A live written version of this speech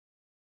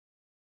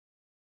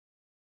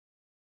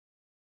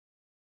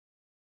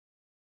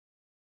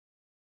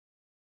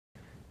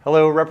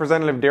Hello,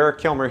 Representative Derek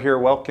Kilmer here,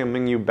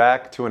 welcoming you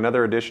back to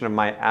another edition of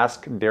my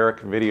Ask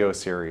Derek video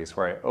series,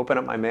 where I open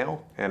up my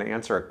mail and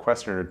answer a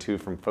question or two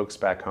from folks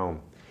back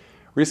home.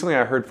 Recently,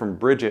 I heard from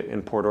Bridget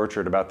in Port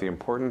Orchard about the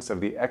importance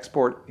of the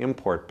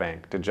Export-Import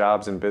Bank to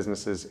jobs and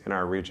businesses in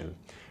our region.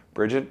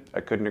 Bridget,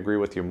 I couldn't agree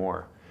with you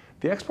more.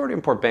 The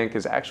Export-Import Bank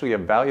is actually a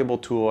valuable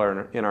tool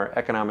in our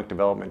economic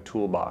development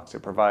toolbox.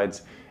 It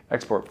provides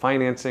export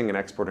financing and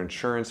export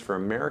insurance for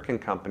American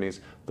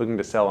companies looking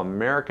to sell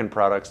American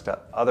products to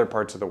other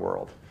parts of the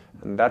world.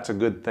 And that's a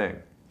good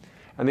thing.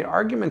 And the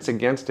arguments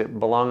against it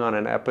belong on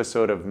an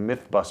episode of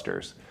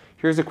Mythbusters.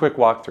 Here's a quick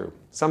walkthrough.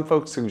 Some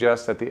folks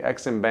suggest that the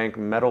Ex-Im Bank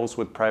meddles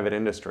with private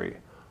industry.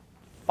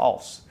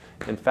 False.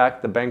 In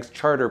fact, the bank's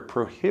charter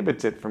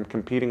prohibits it from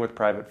competing with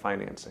private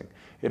financing.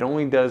 It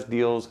only does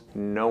deals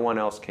no one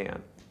else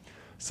can.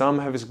 Some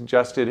have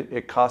suggested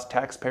it costs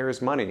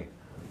taxpayers money.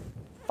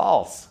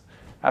 False.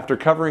 After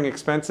covering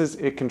expenses,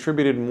 it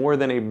contributed more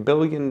than $1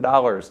 billion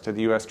to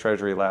the U.S.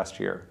 Treasury last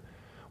year.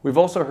 We've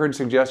also heard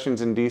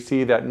suggestions in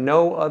D.C. that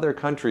no other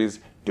countries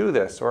do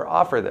this or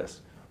offer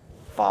this.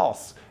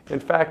 False. In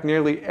fact,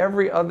 nearly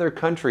every other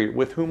country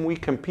with whom we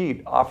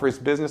compete offers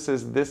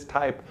businesses this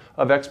type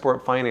of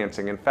export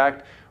financing. In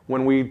fact,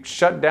 when we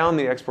shut down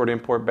the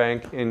Export-Import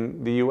Bank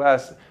in the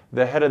U.S.,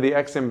 the head of the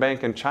Ex-Im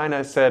Bank in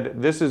China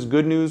said, "This is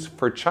good news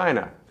for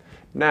China."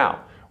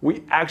 Now,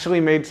 we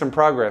actually made some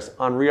progress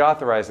on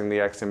reauthorizing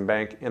the Ex-Im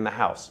Bank in the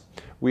House.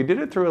 We did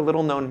it through a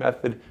little-known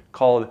method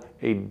called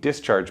a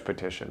discharge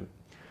petition.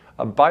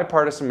 A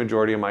bipartisan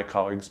majority of my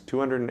colleagues,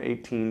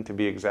 218 to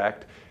be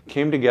exact,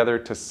 came together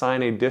to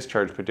sign a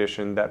discharge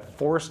petition that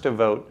forced a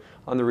vote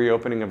on the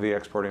reopening of the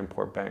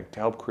Export-Import Bank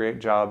to help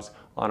create jobs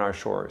on our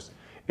shores.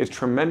 It's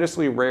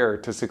tremendously rare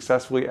to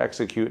successfully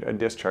execute a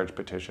discharge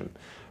petition,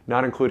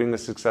 not including the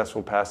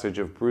successful passage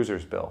of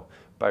Bruiser's Bill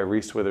by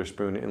Reese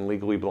Witherspoon in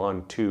Legally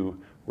Blonde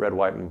 2, Red,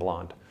 White, and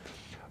Blonde.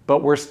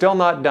 But we're still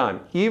not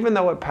done. Even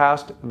though it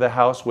passed the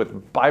House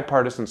with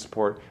bipartisan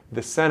support,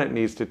 the Senate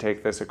needs to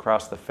take this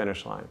across the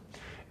finish line.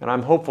 And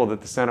I'm hopeful that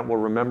the Senate will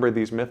remember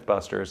these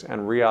mythbusters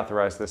and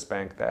reauthorize this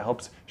bank that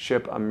helps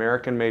ship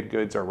American-made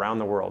goods around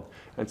the world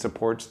and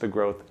supports the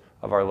growth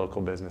of our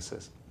local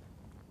businesses.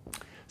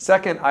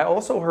 Second, I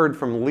also heard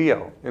from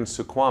Leo in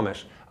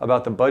Suquamish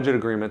about the budget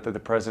agreement that the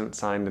President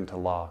signed into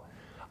law.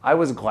 I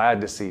was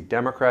glad to see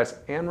Democrats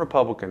and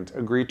Republicans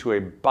agree to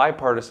a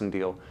bipartisan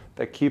deal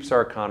that keeps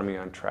our economy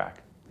on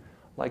track.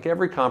 Like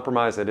every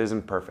compromise, it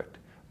isn't perfect,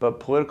 but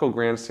political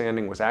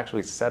grandstanding was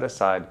actually set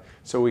aside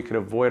so we could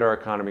avoid our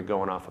economy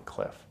going off a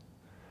cliff.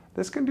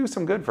 This can do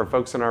some good for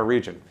folks in our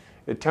region.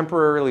 It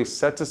temporarily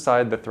sets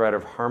aside the threat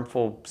of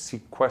harmful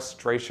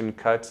sequestration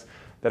cuts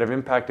that have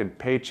impacted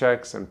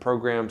paychecks and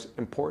programs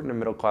important to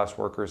middle-class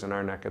workers in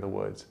our neck of the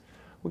woods.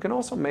 We can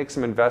also make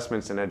some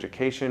investments in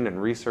education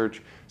and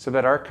research so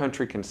that our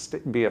country can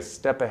be a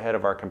step ahead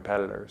of our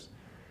competitors.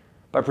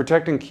 By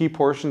protecting key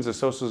portions of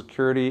Social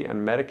Security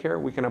and Medicare,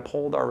 we can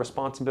uphold our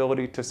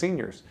responsibility to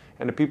seniors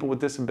and to people with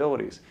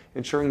disabilities,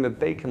 ensuring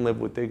that they can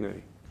live with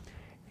dignity.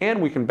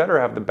 And we can better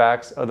have the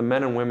backs of the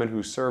men and women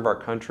who serve our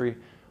country,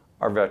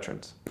 our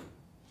veterans.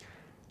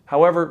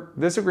 However,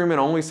 this agreement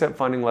only set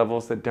funding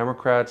levels that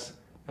Democrats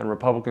and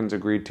Republicans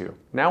agreed to.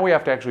 Now we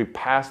have to actually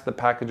pass the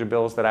package of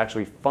bills that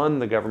actually fund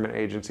the government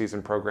agencies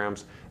and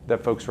programs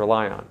that folks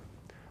rely on.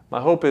 My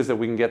hope is that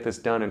we can get this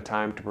done in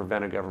time to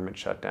prevent a government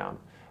shutdown.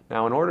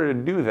 Now, in order to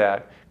do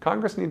that,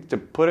 Congress needs to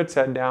put its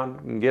head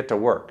down and get to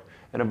work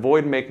and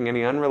avoid making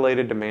any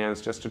unrelated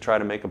demands just to try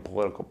to make a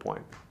political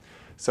point.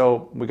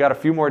 So we got a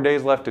few more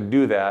days left to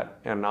do that,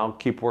 and I'll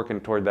keep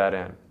working toward that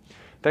end.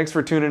 Thanks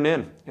for tuning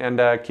in,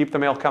 and keep the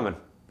mail coming.